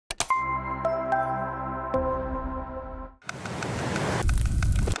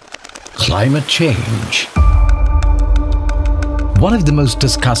climate change. One of the most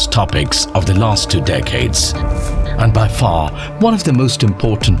discussed topics of the last 2 decades, and by far one of the most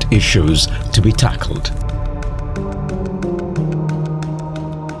important issues to be tackled.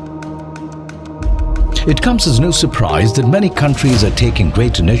 It comes as no surprise that many countries are taking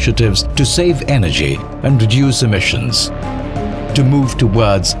great initiatives to save energy and reduce emissions, to move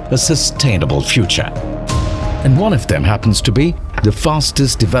towards a sustainable future. And one of them happens to be the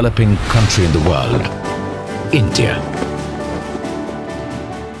fastest developing country in the world, India.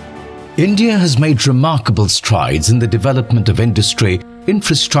 India has made remarkable strides in the development of industry,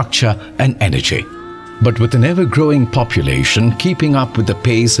 infrastructure and energy. But with an ever-growing population, keeping up with the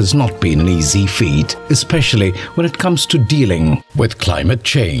pace has not been an easy feat, especially when it comes to dealing with climate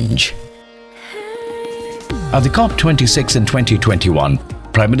change. At the COP26 in 2021,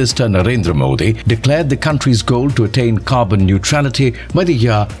 Prime Minister Narendra Modi declared the country's goal to attain carbon neutrality by the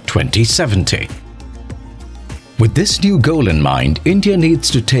year 2070. With this new goal in mind, India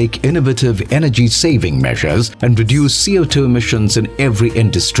needs to take innovative energy-saving measures and reduce CO2 emissions in every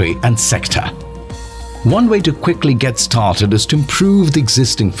industry and sector. One way to quickly get started is to improve the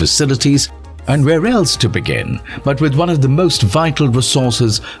existing facilities, and where else to begin but with one of the most vital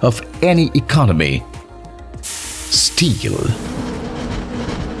resources of any economy: steel.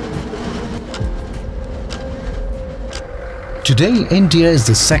 Today, India is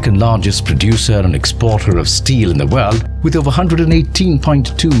the second largest producer and exporter of steel in the world, with over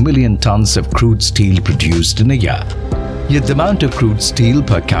 118.2 million tons of crude steel produced in a year. Yet the amount of crude steel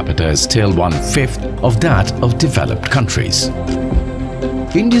per capita is still 1/5 of that of developed countries.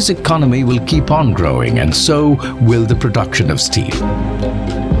 India's economy will keep on growing, and so will the production of steel.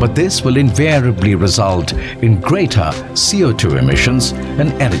 But this will invariably result in greater CO2 emissions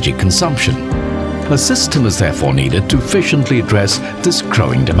and energy consumption. A system is therefore needed to efficiently address this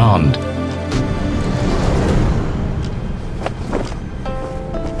growing demand.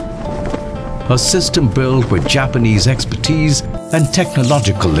 A system built with Japanese expertise and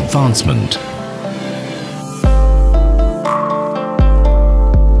technological advancement.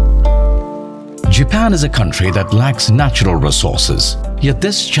 Japan is a country that lacks natural resources, yet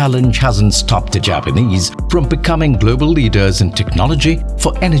this challenge hasn't stopped the Japanese from becoming global leaders in technology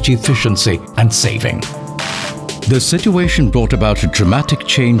for energy efficiency and saving. The situation brought about a dramatic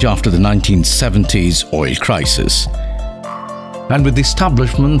change after the 1970s oil crisis. And with the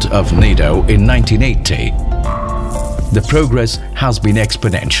establishment of NEDO in 1980, the progress has been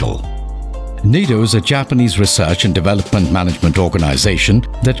exponential. NEDO is a Japanese research and development management organization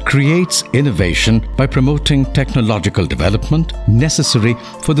that creates innovation by promoting technological development necessary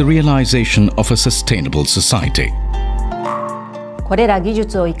for the realization of a sustainable society. これら技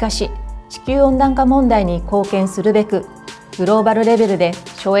術を生かし、地球温暖化問題に貢献するべく、グローバルレベルで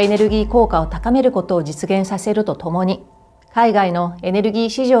省エネルギー効果を高めることを実現させるとともに、海外のエネルギー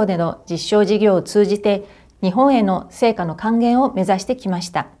市場での実証事業を通じて日本への成果の還元を目指してきま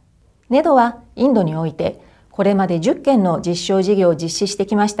した。NEDO はインドにおいてこれまで10件の実証事業を実施して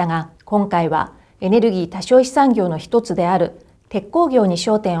きましたが、今回はエネルギー多消費産業の一つである鉄鋼業に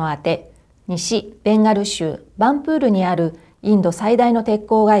焦点を当て、西ベンガル州バンプールにあるインド最大の鉄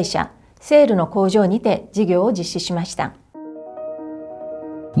鋼会社セールの工場にて事業を実施しました。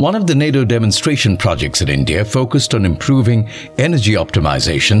One of the NEDO demonstration projects in India focused on improving energy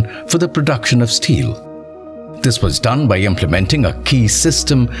optimization for the production of steel. This was done by implementing a key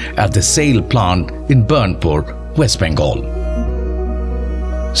system at the SAIL plant in Burnpur, West Bengal.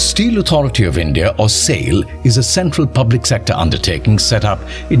 Steel Authority of India, or SAIL, is a central public sector undertaking set up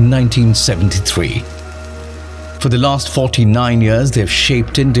in 1973. For the last 49 years, they have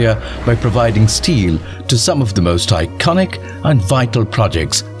shaped India by providing steel to some of the most iconic and vital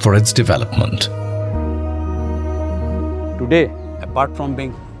projects for its development. Today, apart from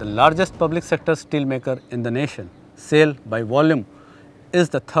being the largest public sector steelmaker in the nation, SAIL by volume is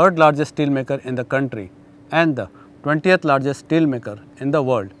the third largest steelmaker in the country and the 20th largest steelmaker in the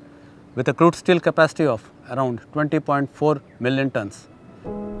world, with a crude steel capacity of around 20.4 million tons.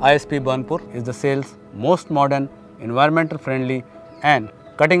 ISP Burnpur is the SAIL's most modern, environmental friendly and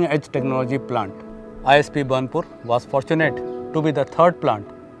cutting edge technology plant. ISP Burnpur was fortunate to be the third plant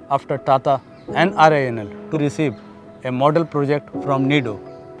after Tata and RINL to receive a model project from NEDO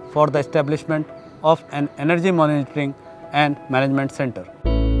for the establishment of an energy monitoring and management center.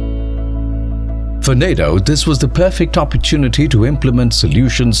 For NEDO, this was the perfect opportunity to implement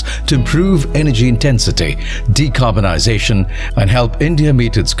solutions to improve energy intensity, decarbonization, and help India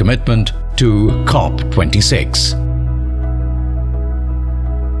meet its commitment to COP26.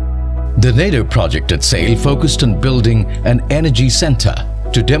 The NEDO project at SAIL focused on building an energy center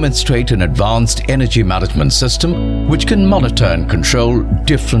to demonstrate an advanced energy management system which can monitor and control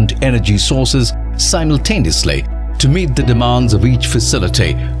different energy sources simultaneously to meet the demands of each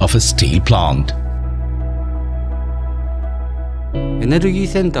facility of a steel plant. エネルギー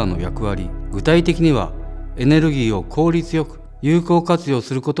センターの役割、具体的にはエネルギーを効率よく有効活用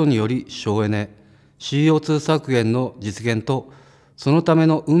することにより省エネ、CO2 削減の実現とそのため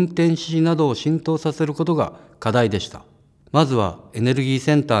の運転指示などを浸透させることが課題でした。まずはエネルギー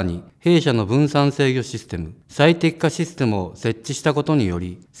センターに弊社の分散制御システム、最適化システムを設置したことによ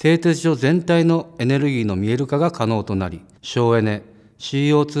り、製鉄所全体のエネルギーの見える化が可能となり、省エネ、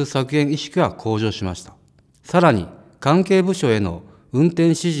CO2 削減意識が向上しました。さらに、関係部署への運転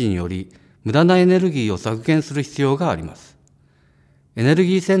指示により、無駄なエネルギーを削減する必要があります。エネル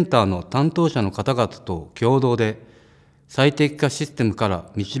ギーセンターの担当者の方々と共同で、最適化システムから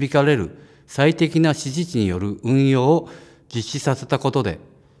導かれる最適な指示値による運用を実施させたことで、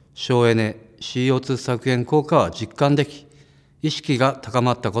省エネ、CO2 削減効果は実感でき、意識が高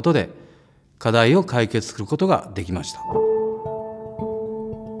まったことで、課題を解決することができました。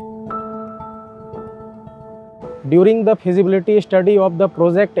During the feasibility study of the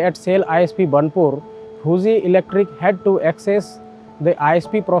project at SAIL ISP Burnpur, Fuji Electric had to access the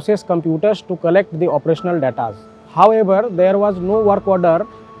ISP process computers to collect the operational data. However, there was no work order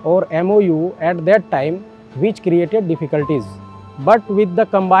or MOU at that time, which created difficulties. But with the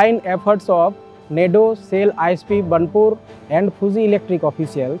combined efforts of NEDO, SAIL ISP Burnpur and Fuji Electric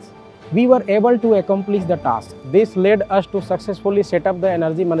officials, we were able to accomplish the task. This led us to successfully set up the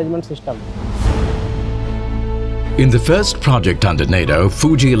energy management system. In the first project under NEDO,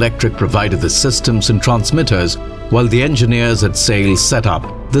 Fuji Electric provided the systems and transmitters, while the engineers at SAIL set up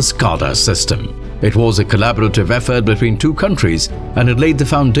the SCADA system. It was a collaborative effort between two countries and it laid the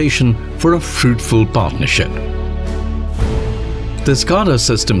foundation for a fruitful partnership. The SCADA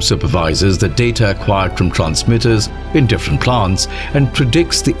system supervises the data acquired from transmitters in different plants and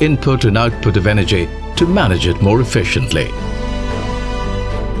predicts the input and output of energy to manage it more efficiently.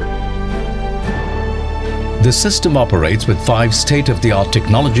 The system operates with 5 state-of-the-art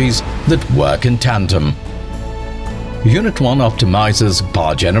technologies that work in tandem. Unit 1 optimizes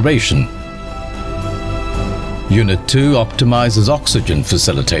power generation. Unit 2 optimizes oxygen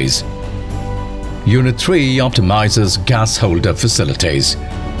facilities. Unit 3 optimizes gas holder facilities.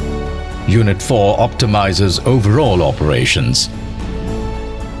 Unit 4 optimizes overall operations,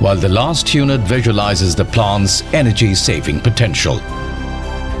 while the last unit visualizes the plant's energy-saving potential.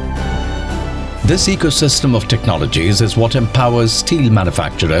 This ecosystem of technologies is what empowers steel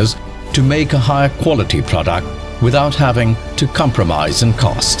manufacturers to make a higher quality product without having to compromise in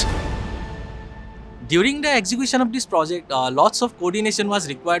cost. During the execution of this project, lots of coordination was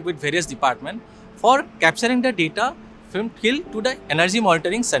required with various departments for capturing the data from field to the energy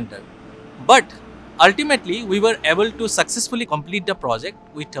monitoring center. But ultimately, we were able to successfully complete the project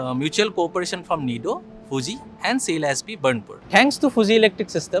with mutual cooperation from NEDO, Fuji and SAIL ISP Burnpur. Thanks to Fuji Electric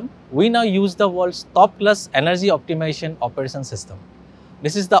system, we now use the world's top-class energy optimization operation system.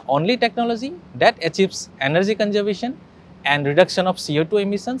 This is the only technology that achieves energy conservation and reduction of CO2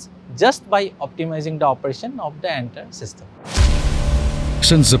 emissions just by optimizing the operation of the entire system.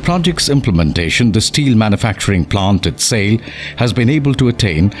 Since the project's implementation, the steel manufacturing plant at SAIL has been able to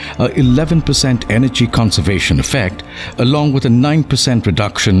attain a 11% energy conservation effect along with a 9%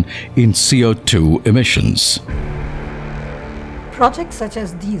 reduction in CO2 emissions. Projects such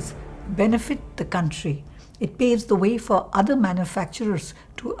as these benefit the country. It paves the way for other manufacturers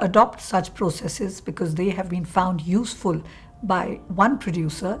to adopt such processes because they have been found useful by one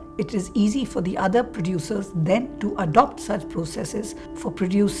producer. It is easy for the other producers then to adopt such processes for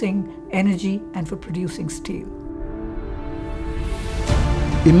producing energy and for producing steel.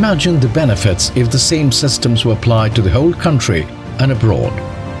 Imagine the benefits if the same systems were applied to the whole country and abroad.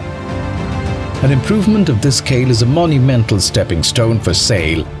 An improvement of this scale is a monumental stepping stone for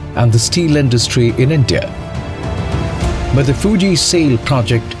SAIL and the steel industry in India. But the Fuji SAIL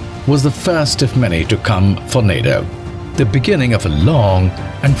project was the first of many to come for NEDO, the beginning of a long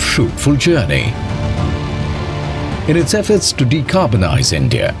and fruitful journey. In its efforts to decarbonize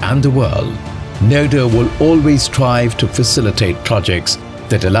India and the world, NEDO will always strive to facilitate projects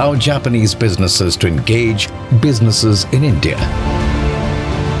that allow Japanese businesses to engage businesses in India.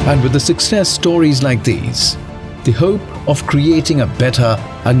 And with the success stories like these, the hope of creating a better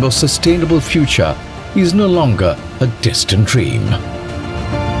and more sustainable future is no longer a distant dream.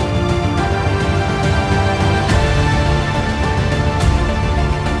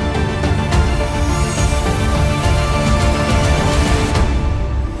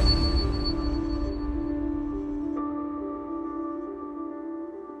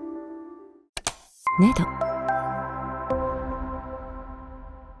 NEDO